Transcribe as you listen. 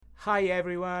Hi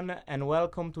everyone, and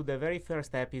welcome to the very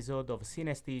first episode of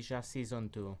Synesthesia Season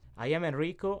 2. I am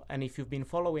Enrico, and if you've been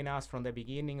following us from the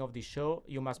beginning of the show,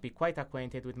 you must be quite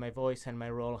acquainted with my voice and my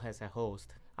role as a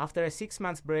host. After a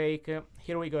 6-month break,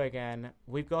 here we go again.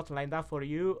 We've got lined up for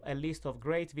you a list of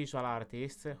great visual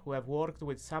artists who have worked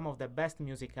with some of the best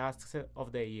music acts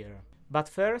of the year. But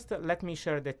first, let me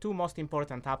share the two most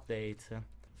important updates.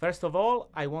 First of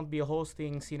all, I won't be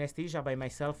hosting Synesthesia by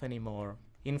myself anymore.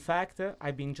 In fact,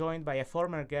 I've been joined by a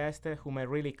former guest whom I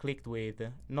really clicked with,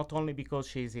 not only because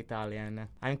she is Italian.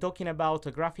 I'm talking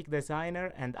about graphic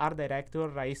designer and art director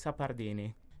Raissa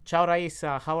Pardini. Ciao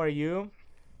Raissa, how are you?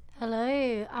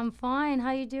 Hello, I'm fine.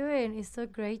 How you doing? It's so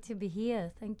great to be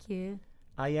here. Thank you.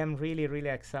 I am really, really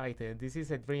excited. This is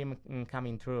a dream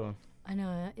coming true. I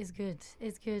know, it's good.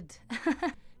 It's good.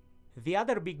 The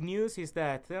other big news is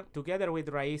that, together with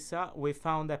Raissa, we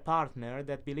found a partner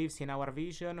that believes in our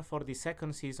vision for the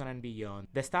second season and beyond,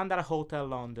 the Standard Hotel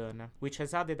London, which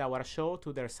has added our show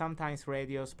to their Sometimes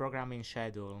Radio's programming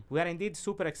schedule. We are indeed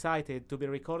super excited to be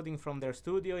recording from their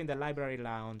studio in the Library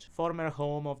Lounge, former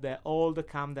home of the old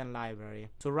Camden Library,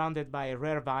 surrounded by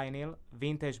rare vinyl,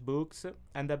 vintage books,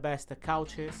 and the best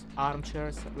couches,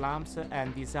 armchairs, lamps,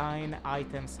 and design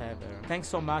items ever. Thanks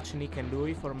so much, Nick and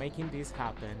Louis, for making this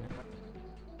happen.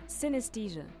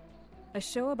 Synesthesia, a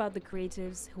show about the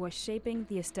creatives who are shaping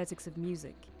the aesthetics of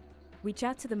music. We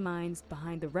chat to the minds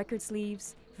behind the record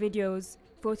sleeves, videos,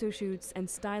 photo shoots, and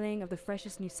styling of the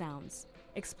freshest new sounds,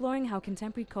 exploring how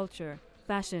contemporary culture,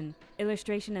 fashion,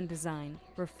 illustration, and design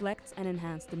reflect and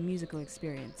enhance the musical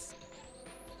experience.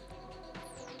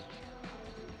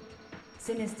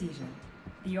 Synesthesia,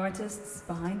 the artists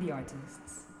behind the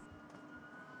artists.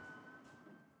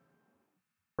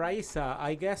 Raissa,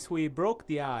 I guess we broke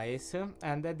the ice,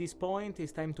 and at this point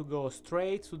it's time to go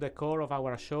straight to the core of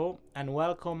our show and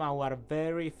welcome our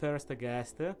very first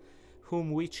guest,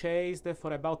 whom we chased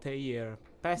for about a year,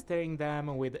 pestering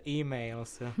them with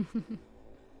emails.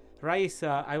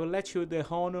 Raissa, I will let you the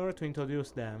honor to introduce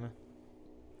them.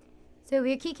 So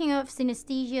we're kicking off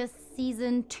Synesthesia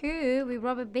Season 2 with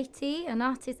Robert Beatty, an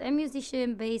artist and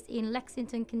musician based in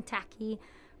Lexington, Kentucky.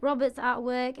 Robert's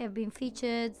artwork have been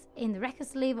featured in the record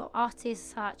sleeve of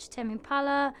artists such Tame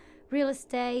Impala, Real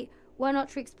Estate, One Hot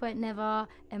Tricks Point Never,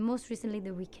 and most recently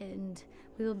The Weeknd.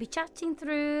 We will be chatting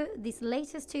through this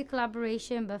latest two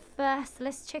collaboration, but first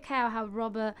let's check out how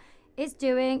Robert is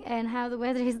doing and how the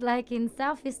weather is like in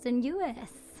southeastern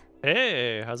US.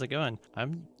 Hey, how's it going?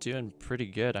 I'm doing pretty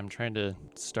good. I'm trying to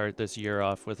start this year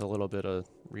off with a little bit of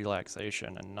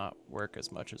relaxation and not work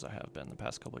as much as I have been the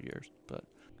past couple of years, but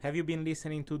Have you been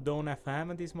listening to Dawn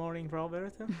FM this morning,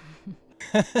 Robert?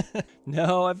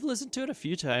 no, I've listened to it a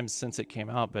few times since it came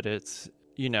out, but it's,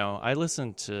 I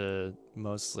listen to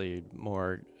mostly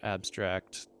more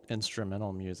abstract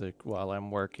instrumental music while I'm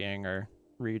working or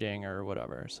reading or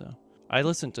whatever. So I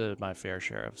listen to my fair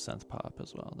share of synth pop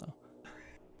as well, though.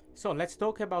 So let's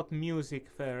talk about music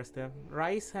first.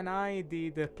 Raissa and I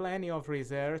did plenty of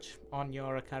research on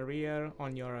your career,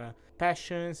 on your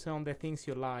passions, on the things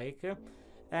you like.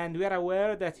 And we are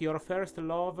aware that your first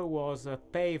love was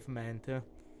Pavement.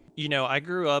 I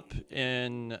grew up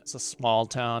in a small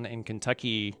town in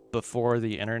Kentucky before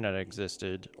the internet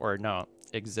existed,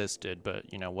 but,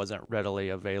 wasn't readily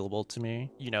available to me.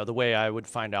 The way I would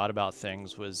find out about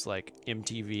things was like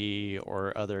MTV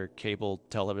or other cable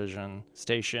television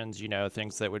stations,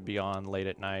 things that would be on late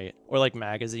at night, or like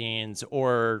magazines,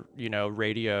 or,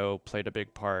 radio played a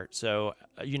big part. So,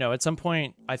 at some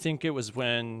point, I think it was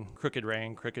when Crooked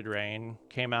Rain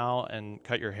came out, and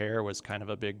Cut Your Hair was kind of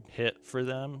a big hit for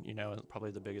them,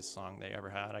 probably the biggest song they ever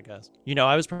had, I guess.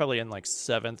 I was probably in like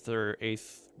 7th or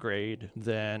 8th grade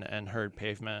then and heard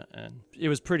Pavement, and it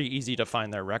was pretty easy to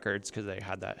find their records because they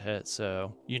had that hit.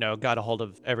 So, got a hold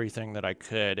of everything that I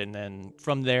could, and then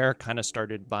from there kind of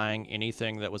started buying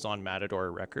anything that was on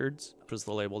Matador Records, which was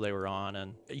the label they were on.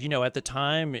 And, at the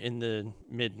time in the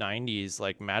mid 90s,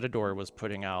 like Matador was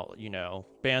putting out,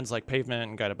 bands like Pavement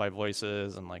and Guided by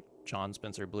Voices and like John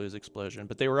Spencer Blues Explosion,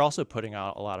 but they were also putting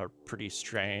out a lot of pretty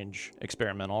strange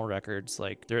experimental records.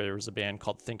 Like there was a band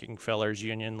called Thinking Fellers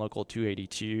Union Local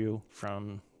 282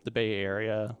 from the Bay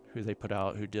Area who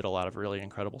did a lot of really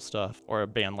incredible stuff, or a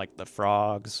band like The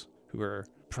Frogs, who are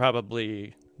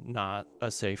probably not a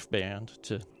safe band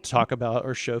to talk about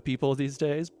or show people these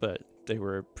days, but they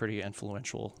were pretty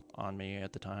influential on me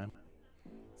at the time.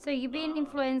 So you've been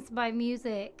influenced by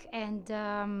music, and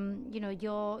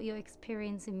your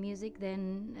experience in music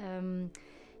then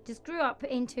just grew up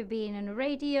into being in the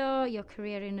radio. Your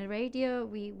career in the radio,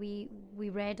 we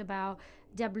read about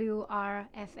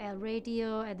WRFL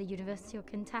radio at the University of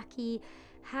Kentucky.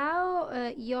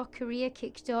 how your career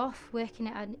kicked off working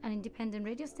at an independent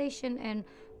radio station, and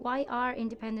why are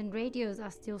independent radios are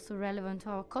still so relevant to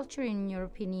our culture, in your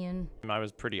opinion? I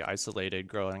was pretty isolated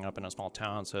growing up in a small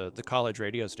town, so the college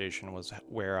radio station was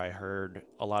where I heard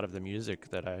a lot of the music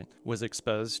that I was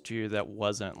exposed to that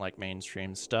wasn't like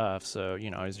mainstream stuff. So,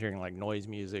 I was hearing like noise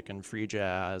music and free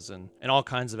jazz and all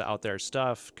kinds of out there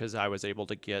stuff because I was able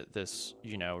to get this,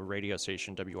 radio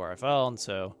station WRFL. And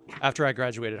so after I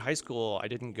graduated high school, I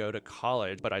didn't go to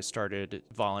college, but I started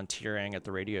volunteering at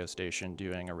the radio station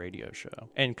doing a radio show.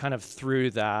 And kind of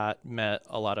through that met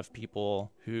a lot of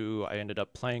people who I ended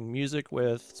up playing music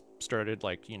with, started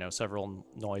several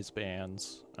noise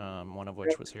bands, one of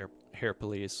which was Hair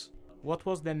Police. What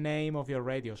was the name of your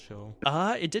radio show?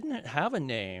 It didn't have a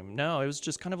name. No, it was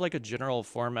just kind of like a general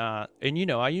format.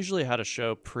 And, I usually had a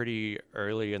show pretty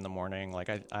early in the morning. Like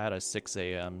I had a 6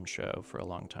 a.m. show for a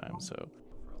long time. So.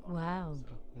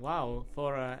 Wow,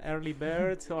 for early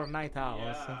birds or night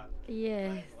owls?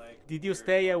 Yeah. Did you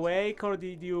stay awake or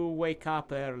did you wake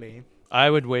up early? I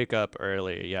would wake up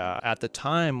early, yeah. At the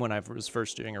time when I was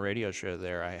first doing a radio show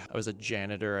there, I was a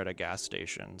janitor at a gas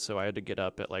station, so I had to get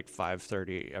up at like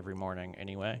 5:30 every morning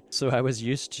anyway. So I was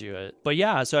used to it. But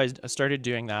yeah, so I started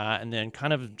doing that and then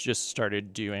kind of just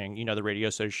started doing, the radio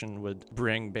station would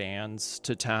bring bands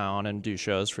to town and do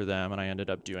shows for them, and I ended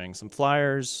up doing some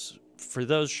flyers for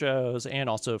those shows and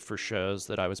also for shows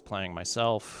that I was playing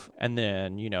myself. And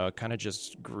then, it kind of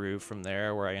just grew from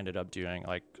there where I ended up doing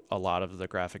like a lot of the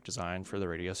graphic design for the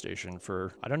radio station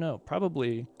for, I don't know,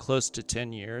 probably close to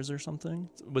 10 years or something.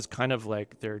 It was kind of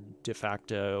like their de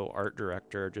facto art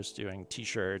director, just doing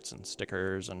t-shirts and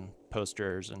stickers and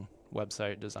posters and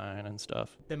website design and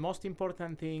stuff. The most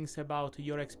important things about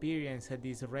your experience at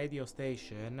this radio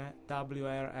station,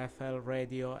 WRFL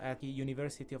Radio at the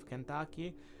University of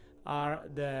Kentucky, are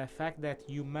the fact that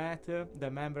you met the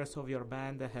members of your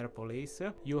band Hair Police,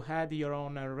 you had your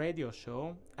own radio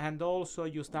show, and also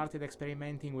you started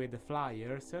experimenting with the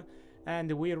flyers.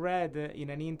 And we read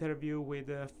in an interview with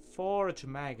Forge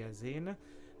magazine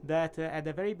that at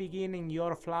the very beginning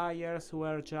your flyers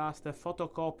were just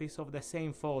photocopies of the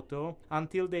same photo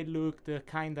until they looked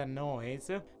kinda noise.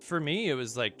 For me, it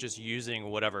was like just using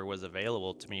whatever was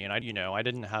available to me. And I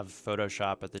didn't have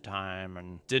Photoshop at the time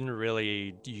and didn't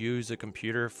really use a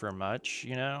computer for much,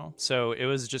 So it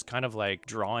was just kind of like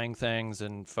drawing things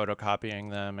and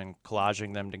photocopying them and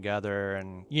collaging them together.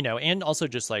 And, and also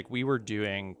just like we were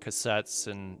doing cassettes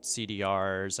and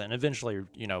CDRs and eventually,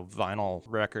 vinyl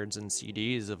records and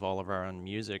CDs of all of our own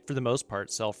music, for the most part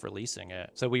self-releasing it.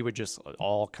 So we would just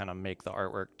all kind of make the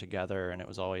artwork together, and it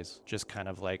was always just kind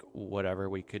of like whatever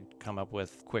we could come up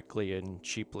with quickly and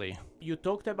cheaply. You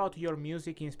talked about your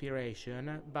music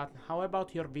inspiration, but how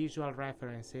about your visual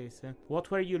references? What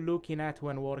were you looking at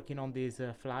when working on these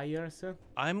flyers?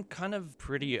 I'm kind of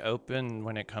pretty open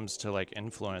when it comes to like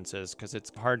influences, because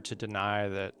it's hard to deny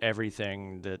that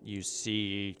everything that you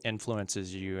see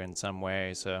influences you in some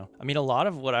way. So, a lot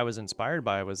of what I was inspired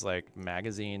by was like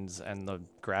magazines and the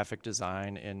graphic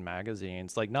design in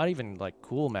magazines, like not even like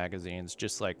cool magazines,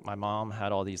 just like my mom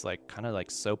had all these like kind of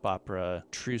like soap opera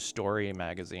true story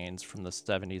magazines from the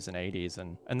 70s and 80s,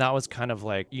 and that was kind of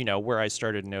like where I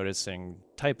started noticing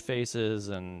typefaces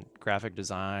and graphic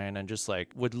design, and just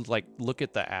like would like look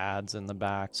at the ads in the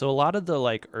back. So a lot of the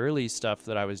like early stuff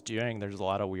that I was doing, there's a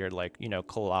lot of weird like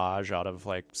collage out of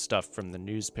like stuff from the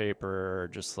newspaper or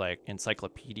just like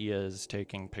encyclopedias,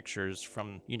 taking pictures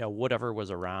from whatever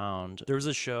was around. There was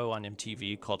a show on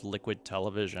MTV called Liquid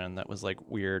Television that was like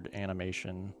weird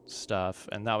animation stuff,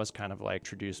 and that was kind of like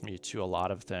introduced me to a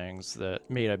lot of things that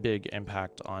made a big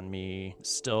impact on me.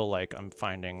 Still, like I'm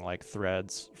finding like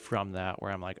threads from that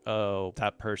where I'm like, oh,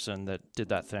 that person that did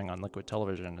that thing on Liquid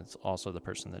Television is also the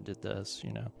person that did this,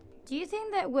 Do you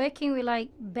think that working with like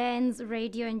bands,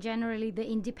 radio, and generally the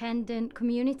independent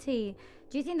community,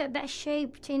 do you think that that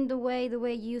shaped in the way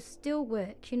you still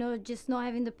work, just not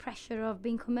having the pressure of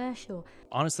being commercial?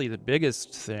 Honestly, the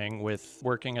biggest thing with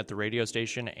working at the radio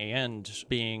station and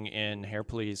being in Hair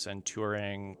Police and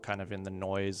touring kind of in the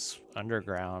noise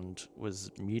underground was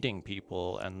meeting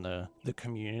people and the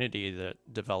community that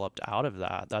developed out of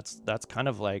that. That's kind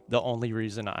of like the only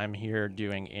reason I'm here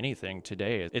doing anything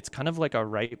today. It's kind of like a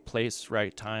right place,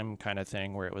 right time kind of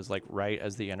thing, where it was like right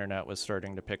as the internet was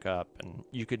starting to pick up, and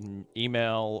you could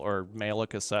email or mail a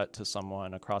cassette to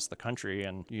someone across the country,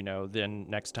 and then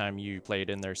next time you played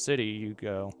in their city, you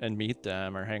go and meet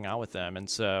them or hang out with them. And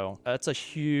so that's a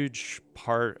huge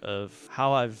part of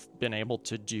how I've been able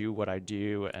to do what I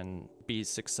do and be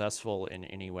successful in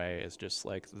any way is just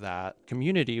like that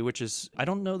community, which is, I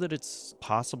don't know that it's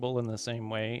possible in the same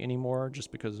way anymore,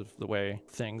 just because of the way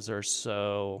things are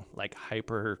so like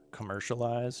hyper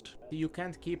commercialized. You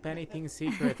can't keep anything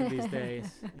secret these days.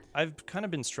 I've kind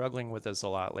of been struggling with this a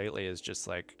lot lately, is just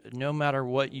like, no matter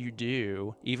what you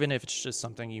do, even if it's just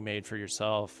something you made for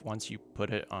yourself, once you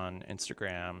put it on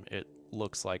Instagram, it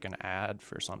looks like an ad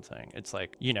for something. It's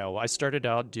like, you know, I started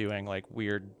out doing like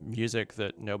weird music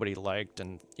that nobody liked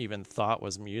and even thought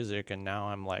was music, and now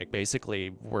I'm like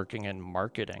basically working in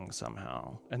marketing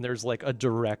somehow. And there's like a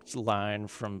direct line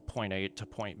from point A to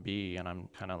point B, and I'm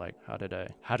kind of like, how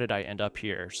did I end up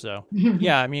here? So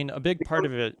yeah, I mean, a big part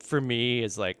of it for me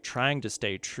is like trying to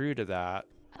stay true to that.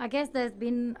 I guess there's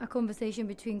been a conversation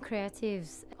between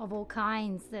creatives of all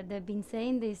kinds that they've been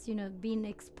saying this, you know, being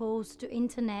exposed to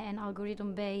internet and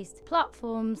algorithm-based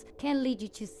platforms can lead you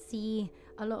to see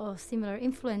a lot of similar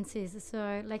influences.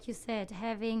 So like you said,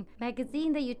 having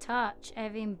magazine that you touch,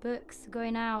 having books,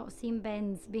 going out, seeing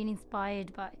bands, being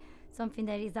inspired by something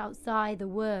that is outside the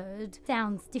word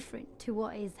sounds different to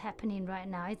what is happening right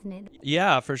now, isn't it?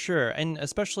 Yeah, for sure. And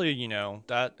especially, you know,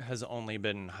 that has only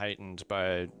been heightened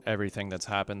by everything that's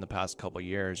happened the past couple of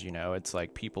years. You know, it's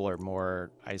like people are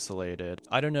more isolated.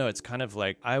 I don't know. It's kind of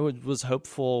like I was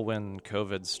hopeful when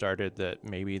COVID started that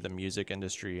maybe the music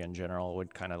industry in general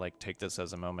would kind of like take this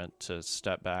as a moment to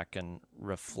step back and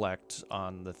reflect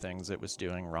on the things it was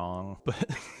doing wrong. But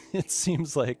it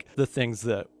seems like the things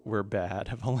that were bad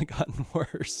have only gotten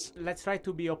worse. Let's try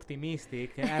to be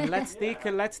optimistic and let's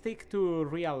stick to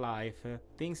real life,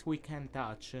 things we can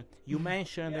touch. You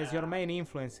mentioned as your main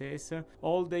influences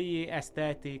all the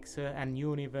aesthetics and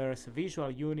visual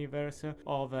universe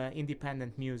of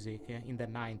independent music in the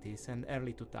 90s and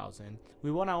early 2000s.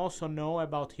 We want to also know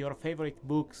about your favorite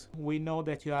books. We know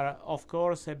that you are, of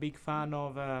course, a big fan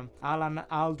of Alan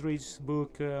Aldridge's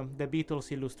book, The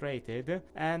Beatles Illustrated,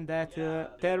 and that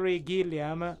Terry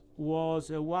Gilliam was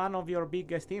one of your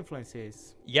biggest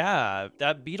influences. Yeah,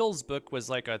 that Beatles book was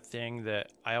like a thing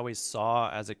that I always saw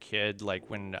as a kid, like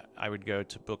when I would go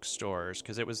to bookstores,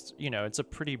 because it was, you know, it's a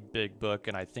pretty big book,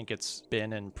 and I think it's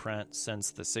been in print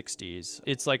since the 60s.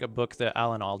 It's like a book that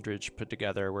Alan Aldridge put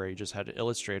together where he just had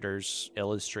illustrators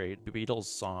illustrate Beatles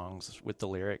songs with the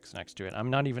lyrics next to it.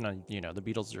 I'm not even the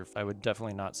Beatles I would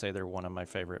definitely not say they're one of my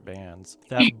favorite bands.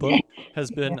 That book has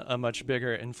been a much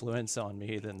bigger influence on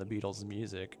me than the Beatles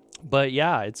music. But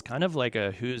yeah, it's kind of like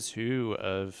a who's who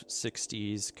of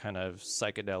 60s kind of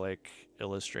psychedelic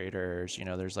illustrators. You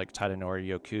know, there's like Tadanori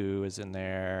Yoku is in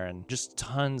there, and just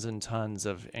tons and tons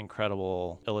of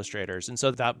incredible illustrators. And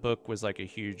so that book was like a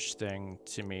huge thing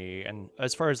to me. And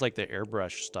as far as like the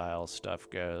airbrush style stuff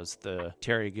goes, the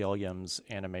Terry Gilliam's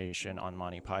animation on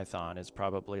Monty Python is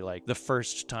probably like the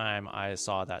first time I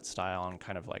saw that style and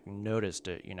kind of like noticed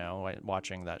it, you know,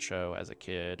 watching that show as a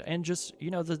kid. And just,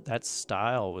 you know, that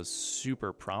style was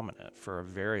super prominent for a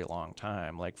very long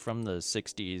time, like from the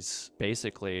 60s,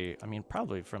 basically. I mean,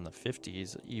 probably from the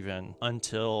 50s even,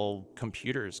 until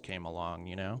computers came along,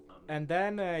 you know? And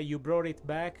then you brought it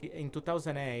back in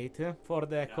 2008 for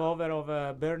the cover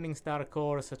of Burning Star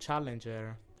Core's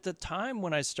Challenger. At the time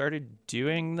when I started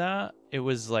doing that, it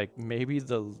was like maybe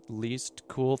the least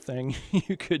cool thing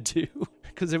you could do,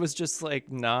 because it was just like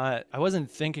I wasn't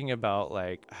thinking about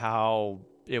like how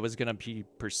it was going to be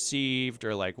perceived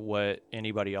or like what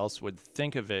anybody else would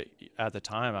think of it at the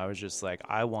time. I was just like,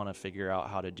 I want to figure out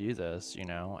how to do this, you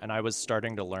know? And I was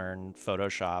starting to learn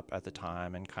Photoshop at the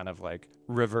time and kind of like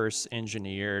reverse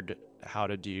engineered how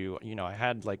to do, you know, I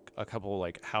had like a couple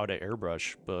like how to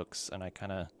airbrush books, and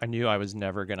I knew I was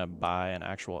never going to buy an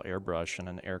actual airbrush and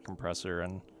an air compressor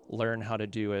and learn how to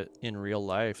do it in real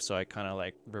life. So I kind of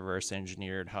like reverse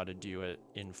engineered how to do it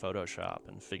in Photoshop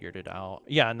and figured it out.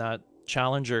 Yeah, and that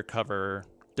Challenger cover,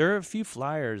 there are a few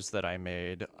flyers that I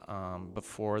made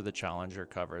before the Challenger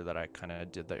cover that I kind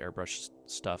of did the airbrush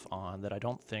stuff on that I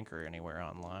don't think are anywhere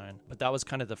online. But that was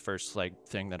kind of the first like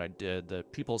thing that I did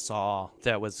that people saw.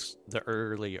 That was the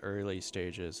early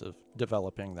stages of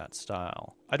developing that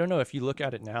style. I don't know, if you look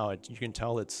at it now, you can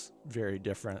tell it's very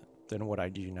different than what I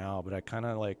do now, but I kind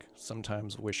of like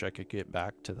sometimes wish I could get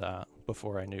back to that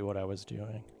before I knew what I was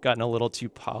doing. Gotten a little too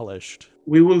polished.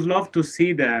 We would love to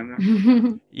see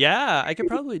them. Yeah, I could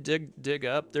probably dig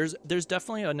up. There's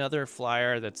definitely another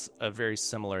flyer that's a very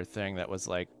similar thing that was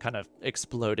like kind of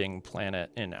exploding planet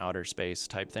in outer space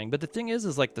type thing. But the thing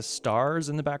is like the stars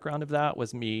in the background of that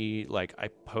was me, like I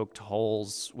poked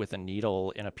holes with a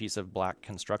needle in a piece of black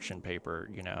construction paper,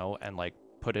 you know, and like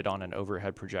put it on an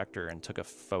overhead projector and took a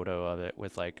photo of it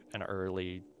with like an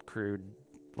early crude,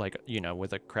 like, you know,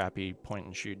 with a crappy point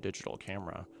and shoot digital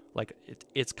camera. Like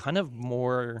it's kind of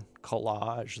more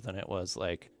collage than it was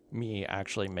like me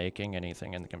actually making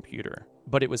anything in the computer.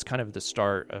 But it was kind of the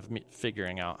start of me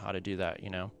figuring out how to do that, you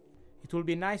know? It will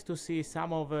be nice to see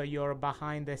some of your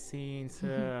behind the scenes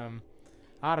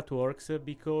artworks,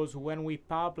 because when we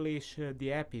publish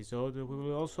the episode, we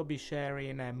will also be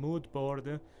sharing a mood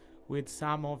board with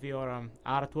some of your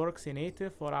artworks in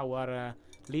it for our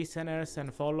listeners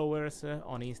and followers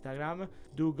on Instagram.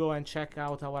 Do go and check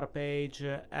out our page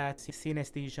at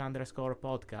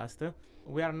synesthesia_podcast.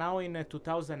 We are now in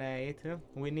 2008.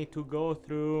 We need to go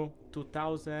through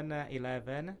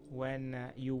 2011,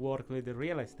 when you worked with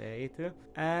real estate,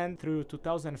 and through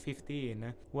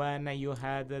 2015, when you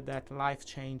had that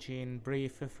life-changing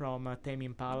brief from Tame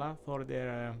Impala for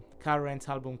their current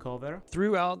album cover.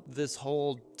 Throughout this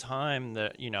whole time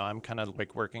that, you know, I'm kind of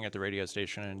like working at the radio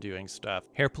station and doing stuff,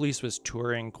 Hair Police was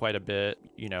touring quite a bit,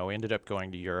 you know, ended up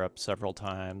going to Europe several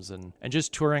times, and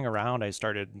just touring around, I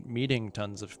started meeting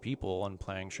tons of people and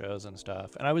playing shows and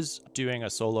stuff. And I was doing a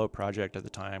solo project at the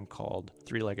time called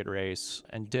Three-Legged Race,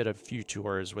 and did a few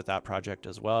tours with that project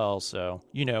as well. So,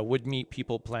 you know, would meet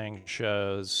people playing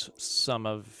shows, some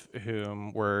of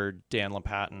whom were Dan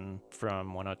LaPatin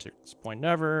from 106 Point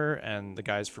Never, and the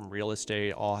guys from Real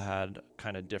Estate all had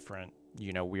kind of different,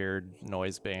 you know, weird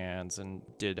noise bands and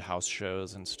did house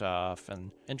shows and stuff.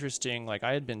 And interesting, like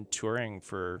I had been touring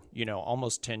for, you know,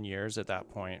 almost 10 years at that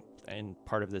point in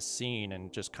part of this scene,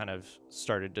 and just kind of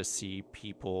started to see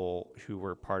people who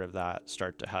were part of that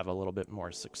start to have a little bit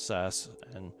more success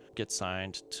and get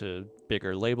signed to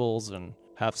bigger labels and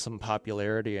have some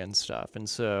popularity and stuff. And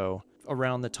so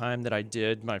around the time that I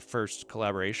did my first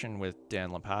collaboration with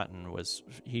Dan LaPatin, was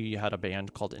he had a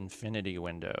band called Infinity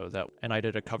Window, and I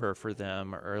did a cover for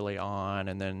them early on.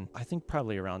 And then I think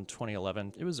probably around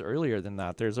 2011, it was earlier than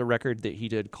that, there's a record that he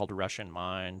did called Russian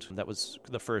Mind. That was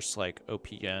the first like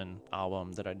OPN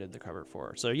album that I did the cover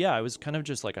for. So yeah, it was kind of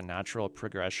just like a natural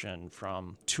progression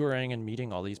from touring and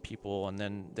meeting all these people. And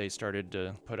then they started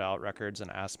to put out records and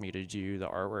asked me to do the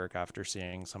artwork after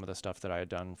seeing some of the stuff that I had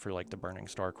done for like the Burning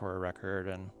Starcore record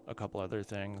and a couple other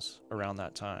things around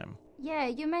that time. Yeah,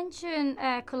 you mentioned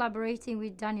collaborating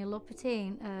with Daniel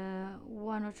Lopatin,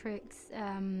 106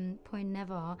 Point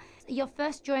Never. Your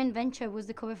first joint venture was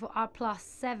the cover for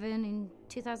R+7 in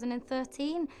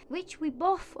 2013, which we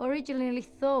both originally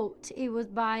thought it was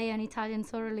by an Italian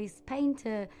surrealist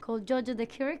painter called Giorgio De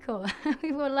Chirico.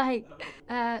 We were like,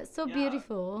 so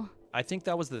beautiful. I think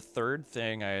that was the third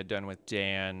thing I had done with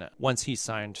Dan. Once he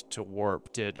signed to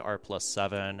Warp, did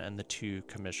R+7 and the 2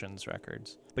 Commissions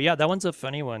records. But yeah, that one's a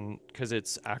funny one because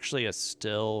it's actually a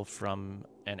still from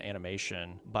an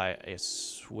animation by a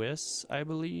Swiss, I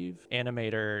believe,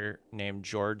 animator named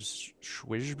George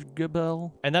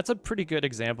Schwiebel. And that's a pretty good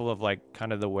example of like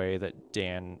kind of the way that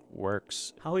Dan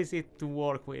works. How is it to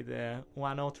work with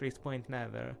 103 Point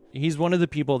Never? He's one of the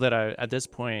people that I, at this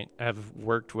point, have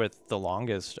worked with the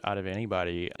longest out of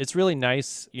anybody. It's really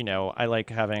nice, you know, I like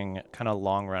having kind of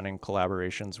long-running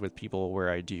collaborations with people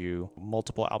where I do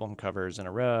multiple album covers in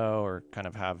a row or kind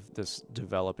of have this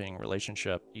developing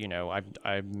relationship. You know,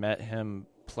 I met him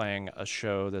playing a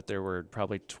show that there were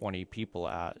probably 20 people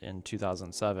at in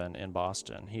 2007 in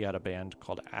Boston. He had a band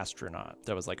called Astronaut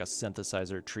that was like a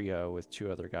synthesizer trio with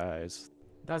 2 other guys.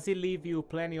 Does he leave you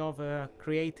plenty of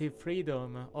creative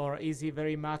freedom, or is he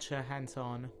very much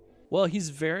hands-on? Well, he's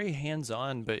very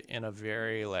hands-on, but in a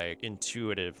very like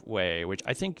intuitive way, which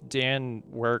I think Dan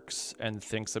works and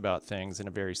thinks about things in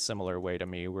a very similar way to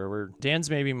me, where Dan's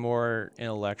maybe more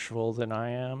intellectual than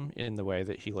I am in the way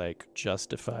that he like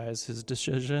justifies his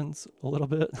decisions a little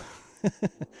bit.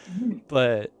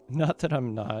 But not that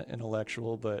I'm not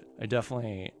intellectual, but I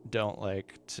definitely don't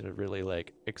like to really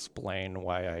like explain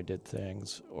why I did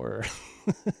things, or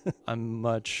I'm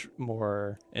much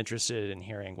more interested in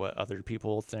hearing what other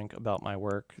people think about my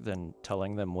work than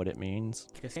telling them what it means.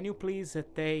 Can you please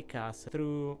take us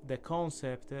through the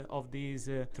concept of this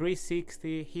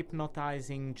 360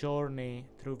 hypnotizing journey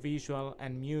through visual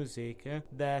and music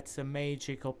that's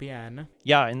Magic OPN?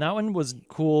 Yeah, and that one was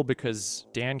cool because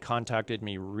Dan contacted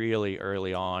me really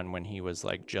early on when he was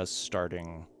like just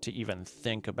starting to even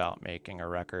think about making a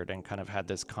record, and kind of had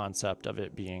this concept of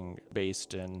it being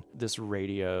based in this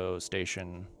radio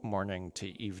station morning to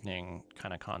evening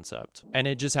kind of concept. And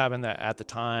it just happened that at the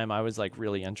time I was like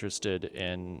really interested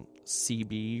in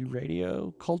CB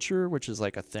radio culture, which is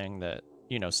like a thing that,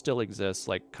 you know, still exists,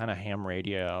 like kind of ham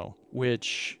radio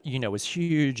which, you know, was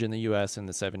huge in the US in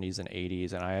the 70s and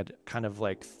 80s. And I had kind of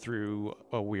like through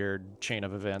a weird chain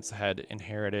of events had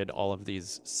inherited all of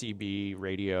these CB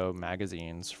radio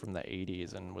magazines from the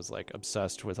 80s and was like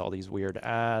obsessed with all these weird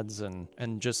ads and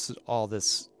just all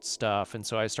this stuff. And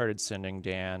so I started sending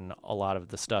Dan a lot of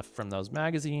the stuff from those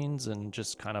magazines and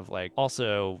just kind of like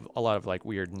also a lot of like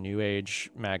weird new age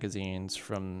magazines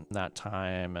from that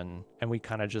time. And we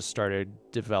kind of just started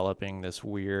developing this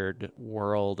weird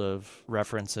world of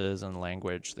references and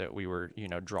language that we were, you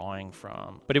know, drawing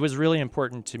from. But it was really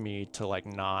important to me to like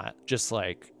not just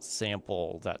like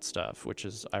sample that stuff, which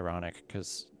is ironic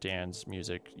because Dan's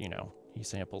music, you know, he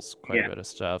samples quite a bit of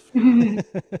stuff.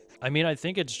 I mean, I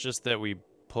think it's just that we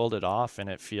pulled it off and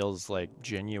it feels like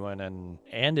genuine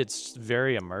and it's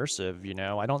very immersive, you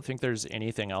know. I don't think there's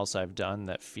anything else I've done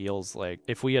that feels like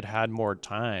if we had had more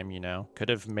time, you know, could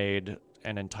have made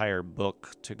an entire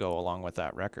book to go along with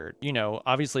that record. You know,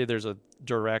 obviously there's a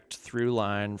direct through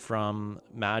line from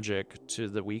Magic to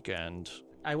The Weeknd.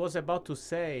 I was about to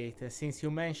say it, since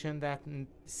you mentioned that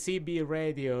CB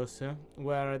radios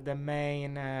were the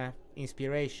main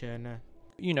inspiration.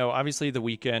 You know, obviously The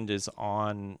Weeknd is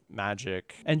on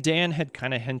Magic, and Dan had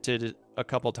kind of hinted a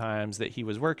couple times that he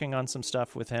was working on some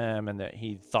stuff with him and that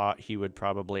he thought he would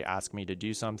probably ask me to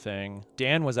do something.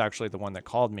 Dan was actually the one that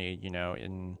called me, you know,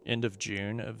 in end of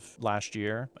June of last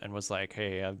year and was like,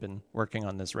 hey, I've been working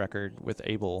on this record with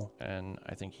Abel and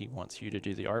I think he wants you to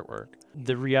do the artwork.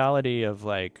 The reality of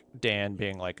like Dan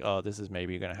being like, oh, this is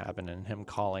maybe going to happen, and him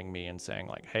calling me and saying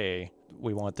like, hey,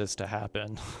 we want this to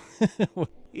happen.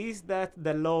 Is that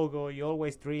the logo you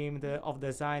always dreamed of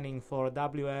designing for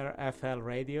WRFL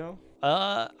radio?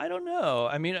 I don't know.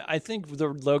 I mean, I think the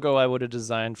logo I would have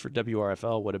designed for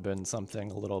WRFL would have been something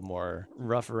a little more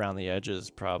rough around the edges,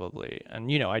 probably.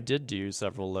 And, you know, I did do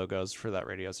several logos for that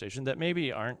radio station that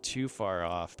maybe aren't too far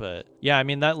off. But yeah, I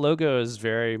mean, that logo is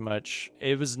very much,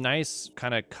 it was nice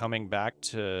kind of coming back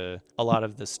to a lot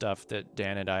of the stuff that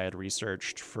Dan and I had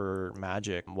researched for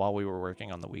Magic while we were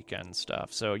working on The Weeknd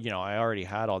stuff. So, you know, I already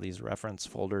had all these reference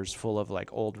folders full of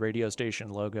like old radio station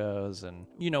logos. And,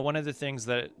 you know, one of the things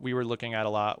that we were looking at a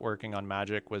lot working on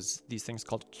Magic was these things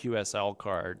called QSL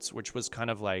cards, which was kind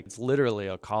of like, it's literally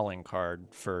a calling card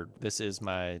for this is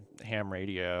my ham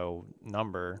radio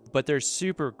number. But they're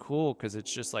super cool because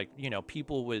it's just like, you know,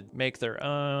 people would make their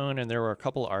own, and there were a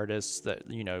couple artists that,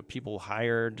 you know, people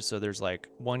hired. So there's like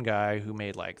one guy who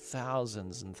made like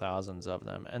thousands and thousands of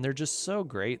them, and they're just so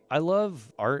great. I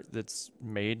love art that's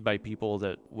made by people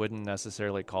that wouldn't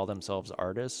necessarily call themselves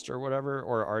artists or whatever,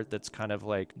 or art that's kind of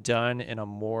like done in a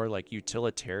more like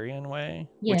utilitarian way,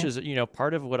 which is, you know,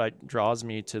 part of what draws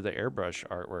me to the airbrush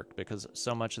artwork, because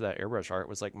so much of that airbrush art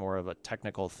was like more of a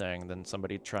technical thing than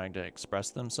somebody trying to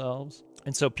express themselves.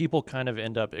 And so people kind of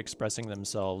end up expressing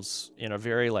themselves in a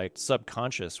very like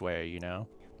subconscious way, you know?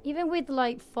 Even with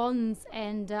like fonts,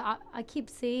 and I keep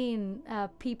seeing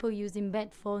people using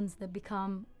embed fonts that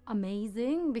become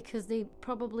amazing because they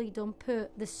probably don't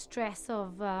put the stress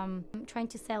of trying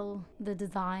to sell the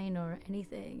design or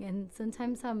anything. And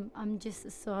sometimes I'm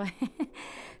just so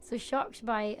so shocked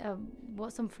by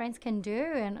what some friends can do,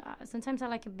 and sometimes I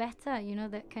like it better, you know,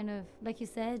 that kind of, like you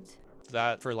said,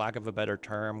 that, for lack of a better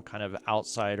term, kind of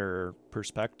outsider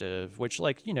perspective, which,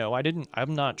 like, you know,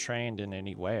 I'm not trained in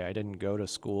any way. I didn't go to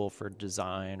school for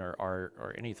design or art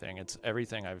or anything. It's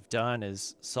everything I've done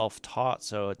is self-taught.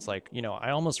 So it's like, you know, I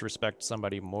almost respect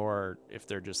somebody more if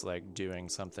they're just like doing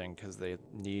something because they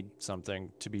need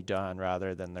something to be done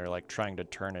rather than they're like trying to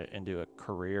turn it into a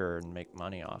career and make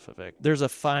money off of it. There's a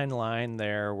fine line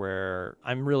there where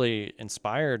I'm really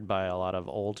inspired by a lot of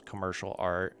old commercial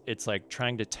art. It's like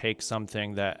trying to take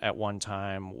something that at one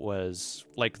time was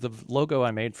like the logo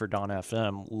I made for Dawn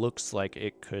FM looks like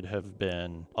it could have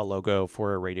been a logo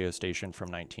for a radio station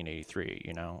from 1983,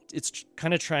 you know? It's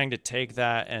kind of trying to take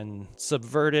that and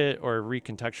subvert it or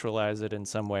recontextualize it in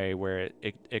some way where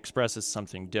it expresses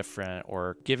something different,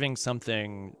 or giving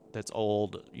something that's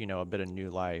old, you know, a bit of new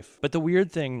life. But the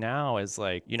weird thing now is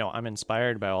like, you know, I'm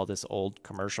inspired by all this old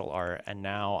commercial art, and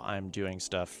now I'm doing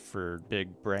stuff for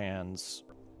big brands.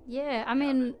 Yeah, I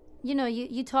mean, you know,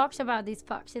 you talked about this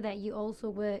fact that you also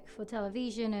work for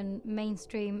television and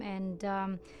mainstream, and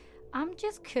I'm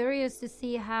just curious to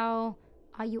see how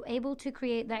are you able to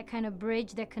create that kind of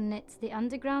bridge that connects the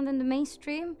underground and the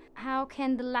mainstream? How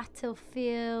can the latter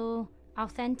feel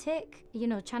authentic, you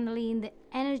know, channeling the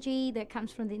energy that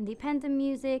comes from the independent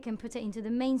music and put it into the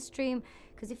mainstream?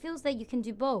 Because it feels like you can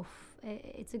do both.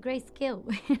 It's a great skill.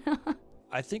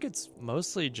 I think it's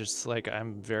mostly just like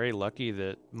I'm very lucky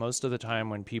that most of the time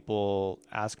when people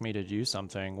ask me to do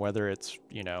something, whether it's,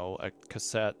 a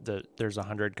cassette that there's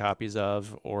 100 copies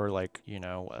of or like,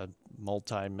 a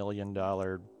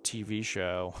multi-million-dollar TV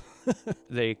show,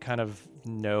 they kind of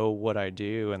know what I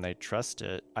do and they trust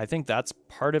it. I think that's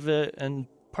part of it. And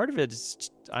part of it is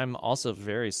I'm also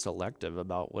very selective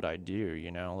about what I do,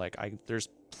 like there's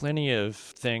plenty of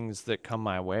things that come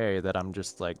my way that I'm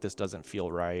just like, this doesn't feel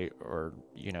right, or,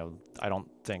 I don't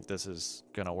think this is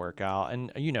going to work out.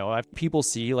 And, people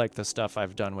see like the stuff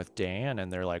I've done with Dan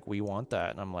and they're like, we want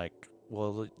that. And I'm like,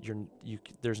 well,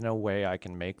 there's no way I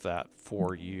can make that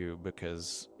for you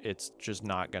because it's just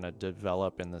not going to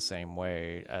develop in the same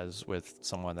way as with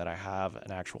someone that I have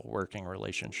an actual working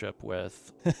relationship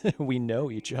with. We know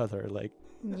each other. Like,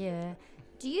 yeah.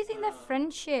 Do you think that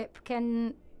friendship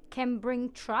can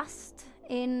bring trust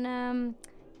in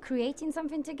creating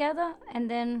something together,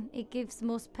 and then it gives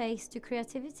more space to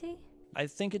creativity? I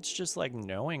think it's just like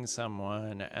knowing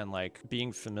someone and like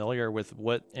being familiar with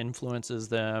what influences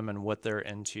them and what they're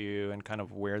into and kind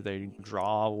of where they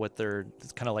draw, what they're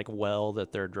kind of like that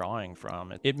they're drawing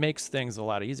from. It makes things a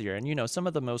lot easier. And, some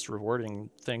of the most rewarding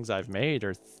things I've made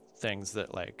are things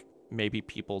that like maybe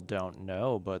people don't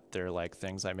know, but they're like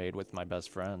things I made with my best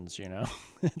friends,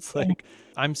 It's like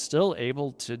I'm still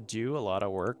able to do a lot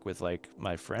of work with like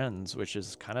my friends, which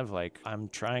is kind of like I'm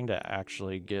trying to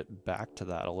actually get back to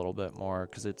that a little bit more,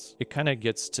 because it kind of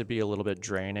gets to be a little bit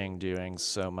draining doing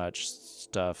so much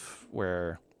stuff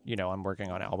where I'm working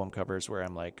on album covers where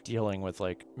I'm like dealing with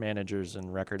like managers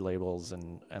and record labels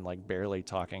and like barely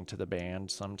talking to the band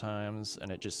sometimes,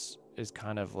 and it just is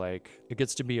kind of like, it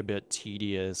gets to be a bit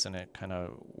tedious and it kind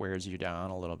of wears you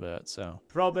down a little bit. So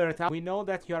Robert, we know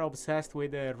that you are obsessed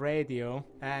with radio,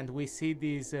 and we see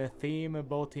this theme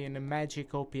both in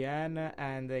Magic OPN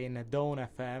and in Dawn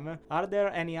FM. Are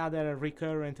there any other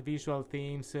recurrent visual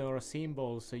themes or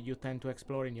symbols you tend to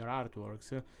explore in your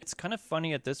artworks? It's kind of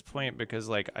funny at this point because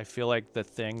like I feel like the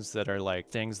things that are like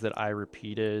things that I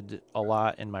repeated a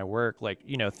lot in my work, like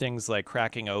things like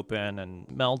cracking open and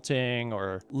melting,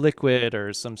 or liquid,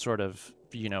 or some sort of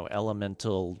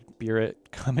elemental spirit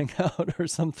coming out or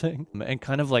something, and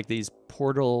kind of like these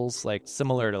portals, like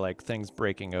similar to like things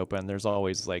breaking open. There's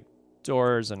always like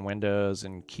doors and windows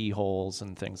and keyholes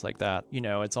and things like that.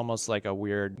 It's almost like a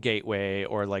weird gateway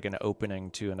or like an opening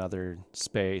to another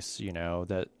space,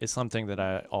 that is something that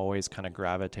I always kind of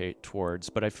gravitate towards.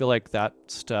 But I feel like that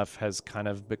stuff has kind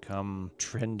of become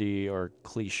trendy or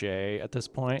cliche at this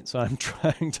point. So I'm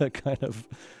trying to kind of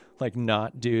like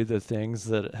not do the things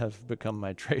that have become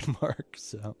my trademark.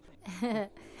 So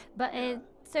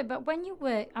but when you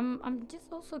work, I'm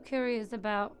just also curious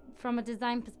about from a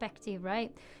design perspective,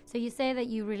 right? So you say that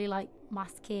you really like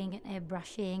masking and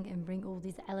airbrushing and bring all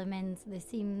these elements. They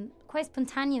seem quite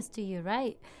spontaneous to you,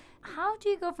 right? How do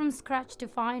you go from scratch to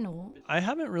final? I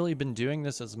haven't really been doing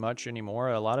this as much anymore.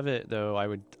 A lot of it, though, I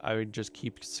would just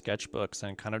keep sketchbooks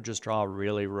and kind of just draw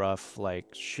really rough like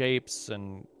shapes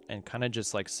and kind of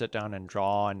just like sit down and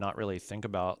draw and not really think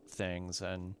about things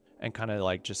and kind of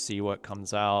like just see what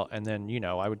comes out. And then,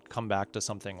 I would come back to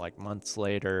something like months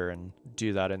later and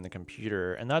do that in the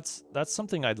computer. And that's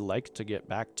something I'd like to get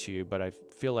back to, but I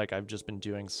feel like I've just been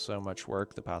doing so much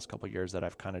work the past couple of years that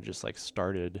I've kind of just like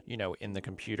started, in the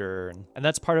computer. And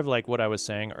that's part of like what I was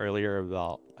saying earlier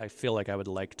about, I feel like I would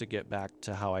like to get back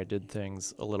to how I did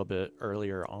things a little bit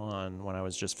earlier on when I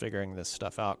was just figuring this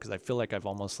stuff out. Cause I feel like I've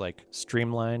almost like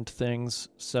streamlined things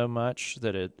so much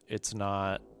that it's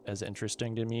not as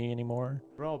interesting to me anymore.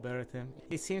 Robert,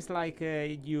 it seems like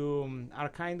you are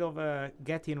kind of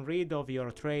getting rid of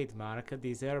your trademark,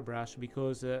 this airbrush,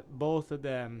 because both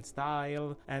the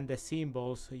style and the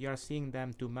symbols, you're seeing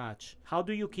them too much. How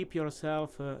do you keep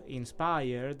yourself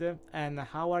inspired, and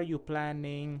how are you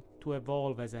planning to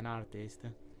evolve as an artist?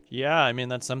 Yeah, I mean,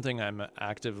 that's something I'm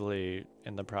actively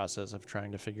in the process of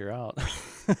trying to figure out.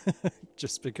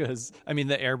 Just because, I mean,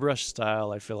 the airbrush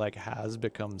style, I feel like, has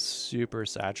become super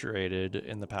saturated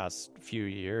in the past few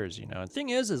years, The thing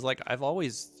is like, I've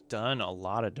always done a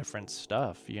lot of different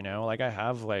stuff, Like, I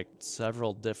have, like,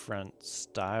 several different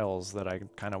styles that I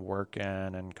kind of work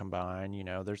in and combine,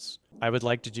 I would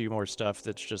like to do more stuff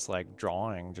that's just, like,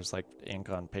 drawing, just, like, ink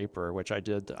on paper, which I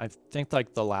did. I think,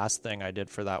 like, the last thing I did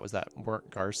for that was that Mort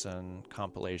Garson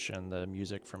compilation, the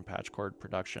music from Patchcord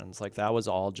Productions. Like, that was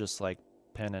all just, like,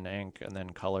 pen and ink and then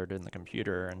colored in the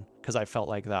computer, and because I felt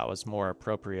like that was more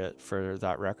appropriate for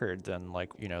that record than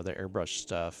like the airbrush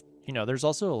stuff. There's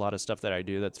also a lot of stuff that I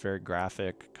do that's very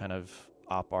graphic, kind of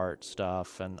op art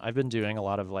stuff, and I've been doing a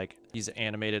lot of like these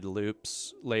animated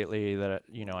loops lately that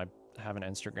I have an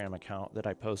Instagram account that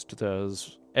I post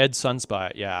those. Ed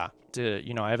Sunspot, yeah.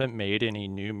 I haven't made any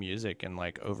new music in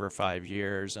like over 5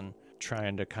 years, and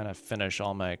trying to kind of finish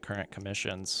all my current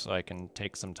commissions so I can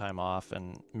take some time off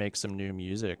and make some new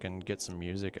music and get some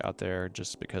music out there,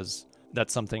 just because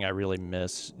that's something I really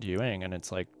miss doing. And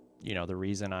it's like, the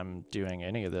reason I'm doing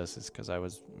any of this is because I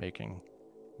was making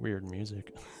weird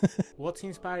music. What's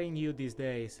inspiring you these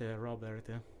days, Robert?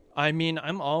 I mean,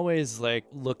 I'm always like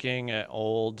looking at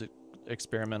old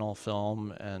experimental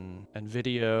film and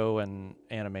video and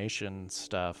animation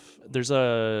stuff. There's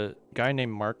a guy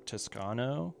named Mark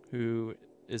Toscano who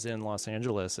is in Los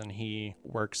Angeles, and he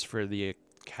works for the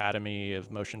Academy of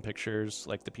Motion Pictures,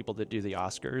 like the people that do the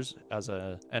Oscars, as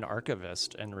an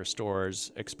archivist, and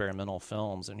restores experimental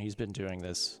films. And he's been doing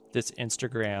this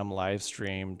Instagram live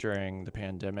stream during the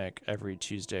pandemic every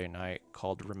Tuesday night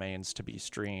called Remains to be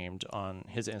Streamed on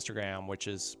his Instagram, which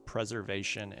is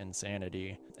Preservation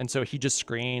Insanity. And so he just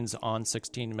screens on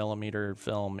 16 millimeter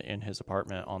film in his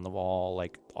apartment on the wall,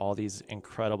 like all these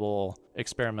incredible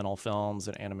experimental films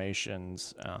and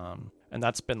animations. And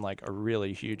that's been like a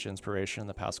really huge inspiration in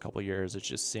the past couple of years. It's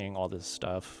just seeing all this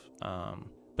stuff.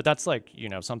 But that's like,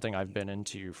 something I've been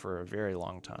into for a very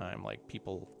long time. Like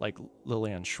people like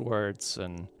Lillian Schwartz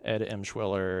and Ed M.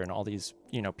 Schwiller and all these,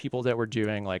 people that were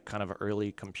doing like kind of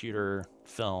early computer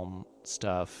film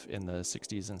stuff in the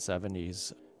 60s and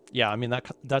 70s. Yeah, I mean,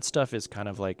 that stuff is kind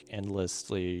of like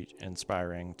endlessly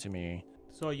inspiring to me.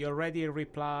 So you already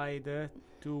replied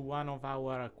to one of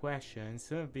our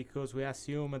questions, because we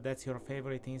assume that's your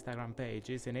favorite Instagram page,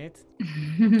 isn't it?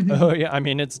 Oh yeah, I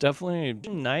mean, it's definitely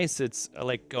nice. It's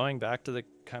like going back to the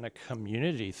kind of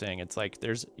community thing. It's like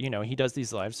there's, he does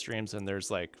these live streams and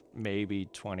there's like maybe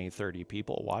 20, 30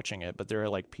 people watching it, but there are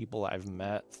like people I've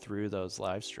met through those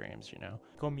live streams,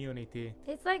 Community.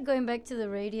 It's like going back to the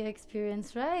radio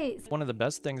experience, right? One of the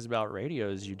best things about radio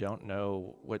is you don't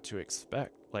know what to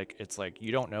expect. Like, it's like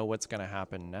you don't know what's going to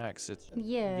happen next.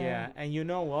 Yeah, and you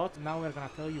know what? Now we're going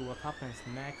to tell you what happens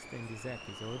next in this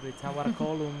episode. It's our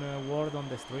column, Word on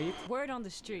the Street. Word on the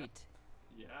street.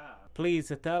 Yeah.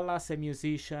 Please tell us a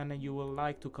musician you would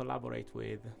like to collaborate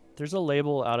with. There's a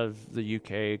label out of the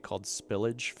UK called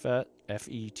Spillage Fete,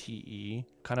 Fete,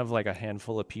 kind of like a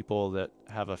handful of people that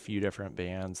have a few different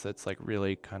bands that's like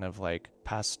really kind of like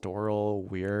pastoral,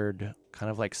 weird,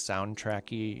 kind of like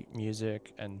soundtracky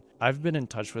music. And I've been in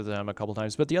touch with them a couple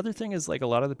times. But the other thing is like a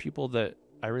lot of the people that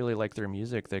I really like their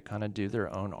music, they kind of do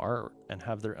their own art and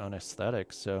have their own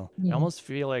aesthetic. So I almost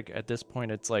feel like at this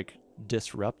point it's like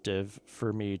disruptive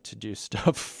for me to do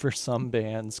stuff for some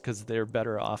bands because they're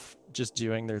better off just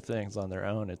doing their things on their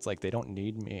own. It's like they don't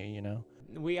need me,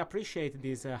 We appreciate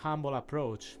this humble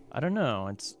approach. I don't know.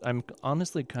 I'm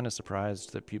honestly kind of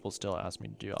surprised that people still ask me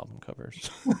to do album covers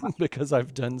because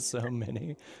I've done so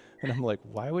many. And I'm like,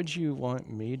 why would you want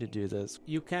me to do this?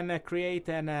 You can create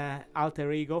an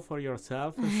alter ego for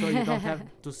yourself, so you don't have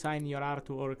to sign your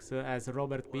artworks as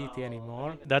Robert Beatty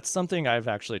anymore. That's something I've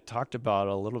actually talked about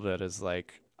a little bit, is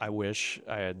like, I wish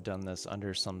I had done this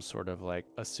under some sort of like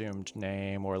assumed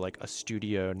name or like a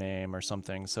studio name or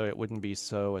something, so it wouldn't be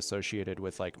so associated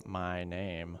with like my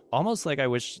name. Almost like I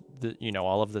wish that,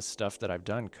 all of this stuff that I've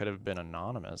done could have been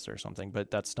anonymous or something, but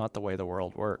that's not the way the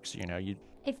world works,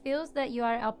 It feels that you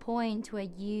are at a point where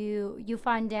you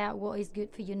find out what is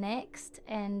good for you next,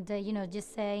 and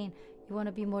just saying you want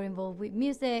to be more involved with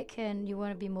music and you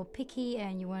want to be more picky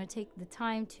and you want to take the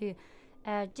time to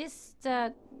just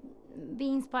be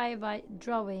inspired by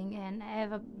drawing and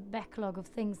have a backlog of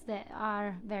things that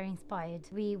are very inspired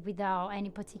without any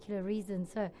particular reason.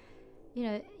 So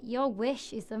your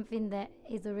wish is something that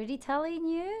is already telling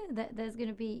you that there's going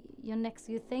to be your next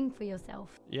good thing for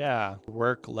yourself. Yeah,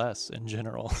 work less in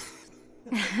general.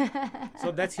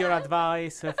 So that's your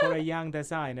advice for a young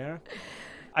designer?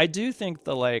 I do think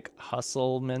the like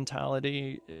hustle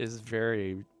mentality is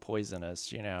very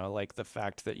poisonous, like the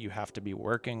fact that you have to be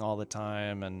working all the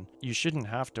time, and you shouldn't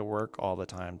have to work all the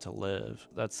time to live.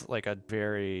 That's like a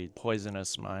very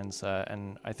poisonous mindset.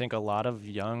 And I think a lot of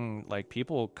young like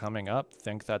people coming up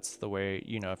think that's the way,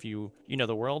 if you,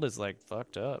 the world is like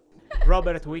fucked up.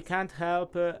 Robert, we can't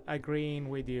help agreeing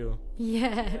with you.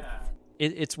 Yes.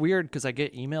 It's weird because I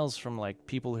get emails from like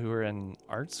people who are in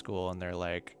art school and they're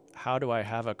like, how do I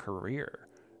have a career?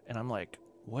 And I'm like,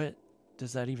 what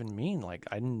does that even mean? Like,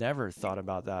 I never thought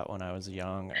about that when I was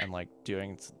young and like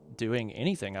doing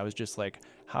anything. I was just like,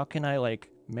 how can I like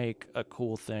make a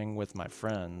cool thing with my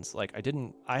friends. Like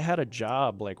I had a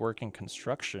job like working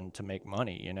construction to make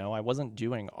money, you know? I wasn't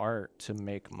doing art to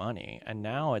make money. And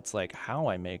now it's like how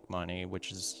I make money,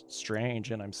 which is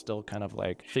strange, and I'm still kind of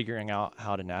like figuring out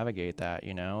how to navigate that,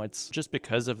 you know? It's just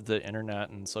because of the internet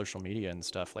and social media and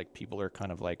stuff, like people are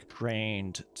kind of like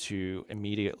trained to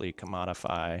immediately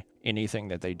commodify anything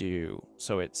that they do.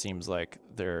 So it seems like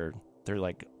they're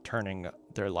like turning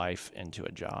their life into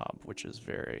a job, which is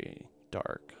very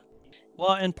dark.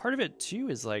 Well, and part of it too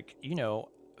is like, you know,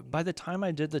 by the time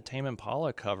I did the Tame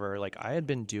Impala cover, like I had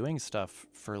been doing stuff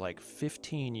for like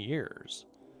 15 years.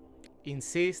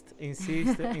 Insist.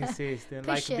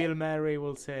 Like Bill Murray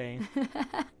will say.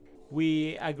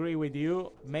 We agree with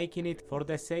you, making it for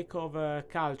the sake of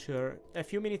culture. A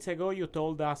few minutes ago you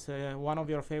told us one of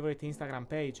your favorite Instagram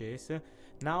pages.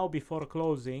 Now, before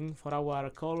closing, for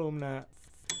our column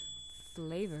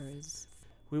Flavors,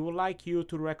 we would like you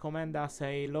to recommend us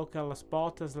a local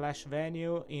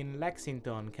spot/venue in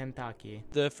Lexington, Kentucky.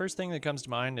 The first thing that comes to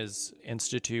mind is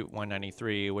Institute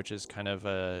 193, which is kind of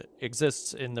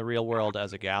exists in the real world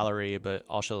as a gallery, but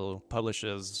also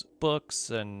publishes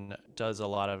books and does a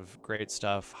lot of great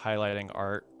stuff highlighting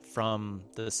art from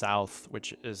the South,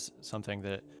 which is something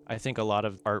that I think a lot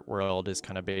of art world is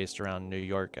kind of based around New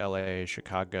York, LA,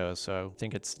 Chicago. So I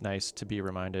think it's nice to be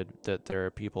reminded that there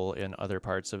are people in other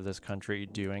parts of this country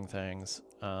doing things.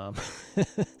 A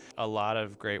lot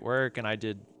of great work. And I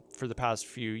did for the past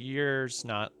few years,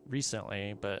 not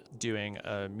recently, but doing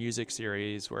a music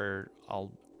series where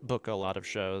I'll book a lot of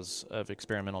shows of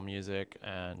experimental music,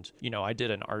 and you know, I did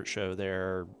an art show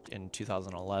there in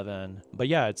 2011. But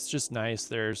yeah, it's just nice.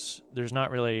 There's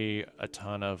not really a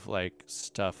ton of like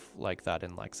stuff like that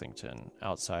in Lexington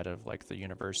outside of like the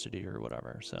university or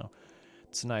whatever, so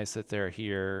it's nice that they're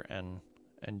here and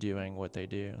doing what they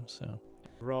do. So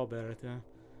Robert,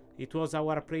 it was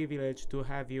our privilege to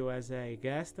have you as a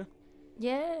guest.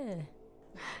 Yeah.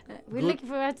 We're looking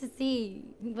forward to see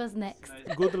what's next.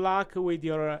 Good luck with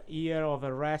your year of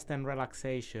rest and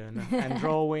relaxation and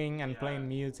drawing and playing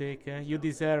music. You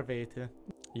deserve it.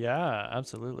 Yeah,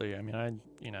 absolutely. I mean,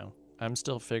 I'm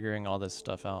still figuring all this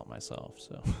stuff out myself,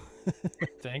 so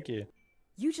thank you.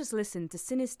 You just listened to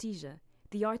Synesthesia,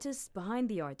 the artists behind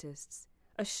the artists,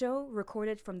 a show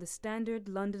recorded from the Standard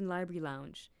London Library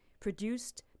Lounge,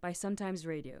 produced by Sometimes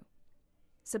Radio.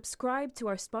 Subscribe to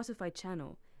our Spotify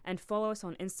channel and follow us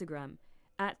on Instagram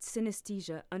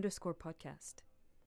 @synesthesia_podcast.